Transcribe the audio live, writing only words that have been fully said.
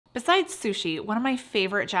Besides sushi, one of my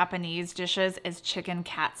favorite Japanese dishes is chicken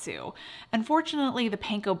katsu. Unfortunately, the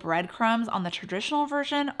panko breadcrumbs on the traditional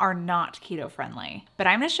version are not keto friendly. But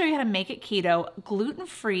I'm going to show you how to make it keto,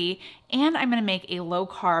 gluten-free, and I'm going to make a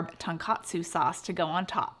low-carb tonkatsu sauce to go on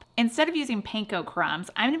top. Instead of using panko crumbs,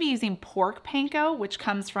 I'm going to be using pork panko, which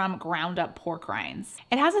comes from ground up pork rinds.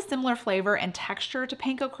 It has a similar flavor and texture to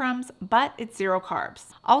panko crumbs, but it's 0 carbs.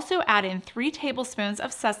 Also add in 3 tablespoons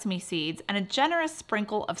of sesame seeds and a generous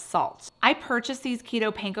sprinkle of salt. I purchased these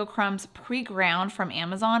keto panko crumbs pre-ground from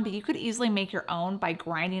Amazon, but you could easily make your own by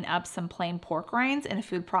grinding up some plain pork rinds in a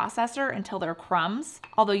food processor until they're crumbs.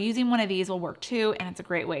 Although using one of these will work too, and it's a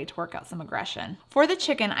great way to work out some aggression. For the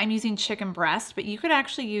chicken, I'm using chicken breast, but you could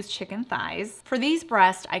actually use chicken thighs. For these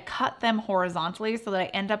breasts, I cut them horizontally so that I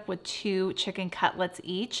end up with 2 chicken cutlets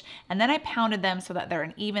each, and then I pounded them so that they're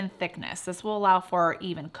an even thickness. This will allow for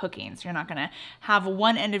even cooking, so you're not gonna have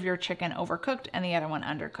one end of your chicken overcooked and the other one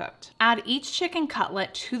undercooked. Add each chicken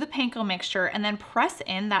cutlet to the panko mixture and then press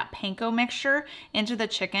in that panko mixture into the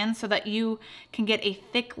chicken so that you can get a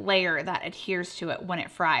thick layer that adheres to it when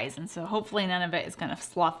it fries, and so hopefully none of it is gonna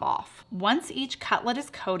slough off. Once each cutlet is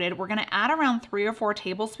coated, we're gonna add around 3 or 4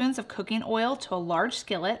 tablespoons of cooking oil to a large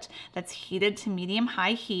skillet that's heated to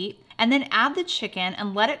medium-high heat, and then add the chicken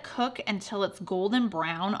and let it cook until it's golden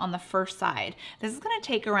brown on the first side. This is going to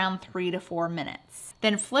take around 3 to 4 minutes.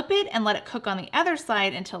 Then flip it and let it cook on the other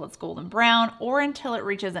side until it's golden brown or until it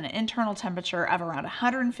reaches an internal temperature of around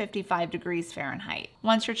 155 degrees Fahrenheit.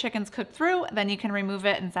 Once your chicken's cooked through, then you can remove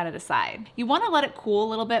it and set it aside. You want to let it cool a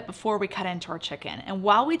little bit before we cut into our chicken. And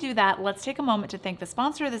while we do that, let's take a moment to thank the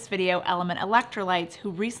sponsor of this video, Element Electrolytes, who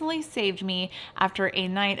recently saved me after a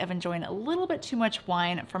night of enjoying a little bit too much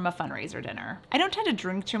wine from a fundraiser dinner. I don't tend to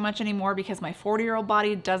drink too much anymore because my 40-year-old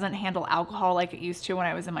body doesn't handle alcohol like it used to when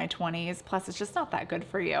I was in my 20s. Plus, it's just not that good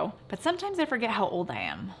for you. But sometimes I forget how old I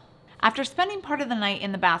am. After spending part of the night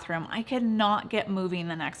in the bathroom, I could not get moving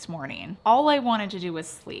the next morning. All I wanted to do was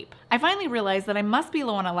sleep. I finally realized that I must be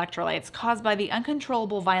low on electrolytes caused by the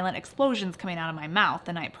uncontrollable violent explosions coming out of my mouth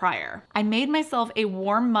the night prior. I made myself a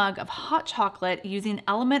warm mug of hot chocolate using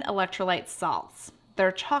Element Electrolyte salts.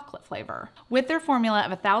 Their chocolate flavor. With their formula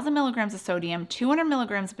of 1,000 milligrams of sodium, 200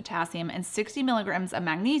 milligrams of potassium, and 60 milligrams of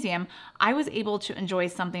magnesium, I was able to enjoy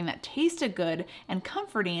something that tasted good and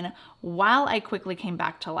comforting while I quickly came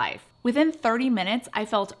back to life. Within 30 minutes, I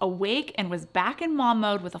felt awake and was back in mom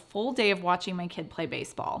mode with a full day of watching my kid play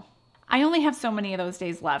baseball. I only have so many of those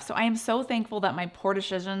days left, so I am so thankful that my poor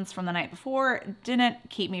decisions from the night before didn't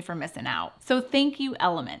keep me from missing out. So thank you,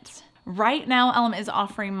 Element. Right now, Element is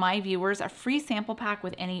offering my viewers a free sample pack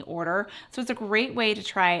with any order, so it's a great way to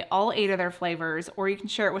try all 8 of their flavors, or you can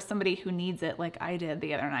share it with somebody who needs it like I did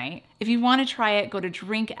the other night. If you want to try it, go to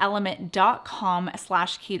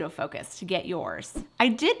drinkelement.com/KetoFocus to get yours. I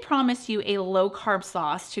did promise you a low-carb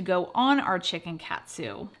sauce to go on our chicken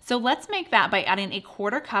katsu, so let's make that by adding a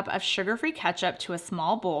 1/4 cup of sugar-free ketchup to a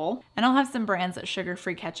small bowl, and I'll have some brands of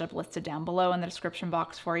sugar-free ketchup listed down below in the description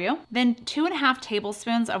box for you. Then 2½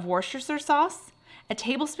 tablespoons of Worcestershire sauce, a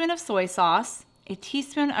tablespoon of soy sauce, a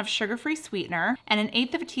teaspoon of sugar-free sweetener, and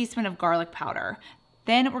 1/8 teaspoon of garlic powder.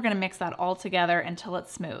 Then we're gonna mix that all together until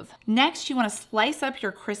it's smooth. Next, you wanna slice up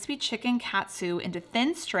your crispy chicken katsu into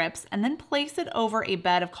thin strips and then place it over a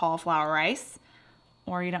bed of cauliflower rice.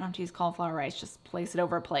 Or you don't have to use cauliflower rice, just place it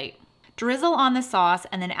over a plate. Drizzle on the sauce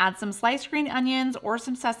and then add some sliced green onions or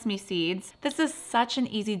some sesame seeds. This is such an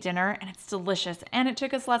easy dinner and it's delicious, and it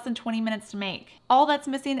took us less than 20 minutes to make. All that's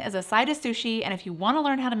missing is a side of sushi, and if you want to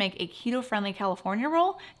learn how to make a keto-friendly California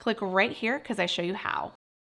roll, click right here because I show you how.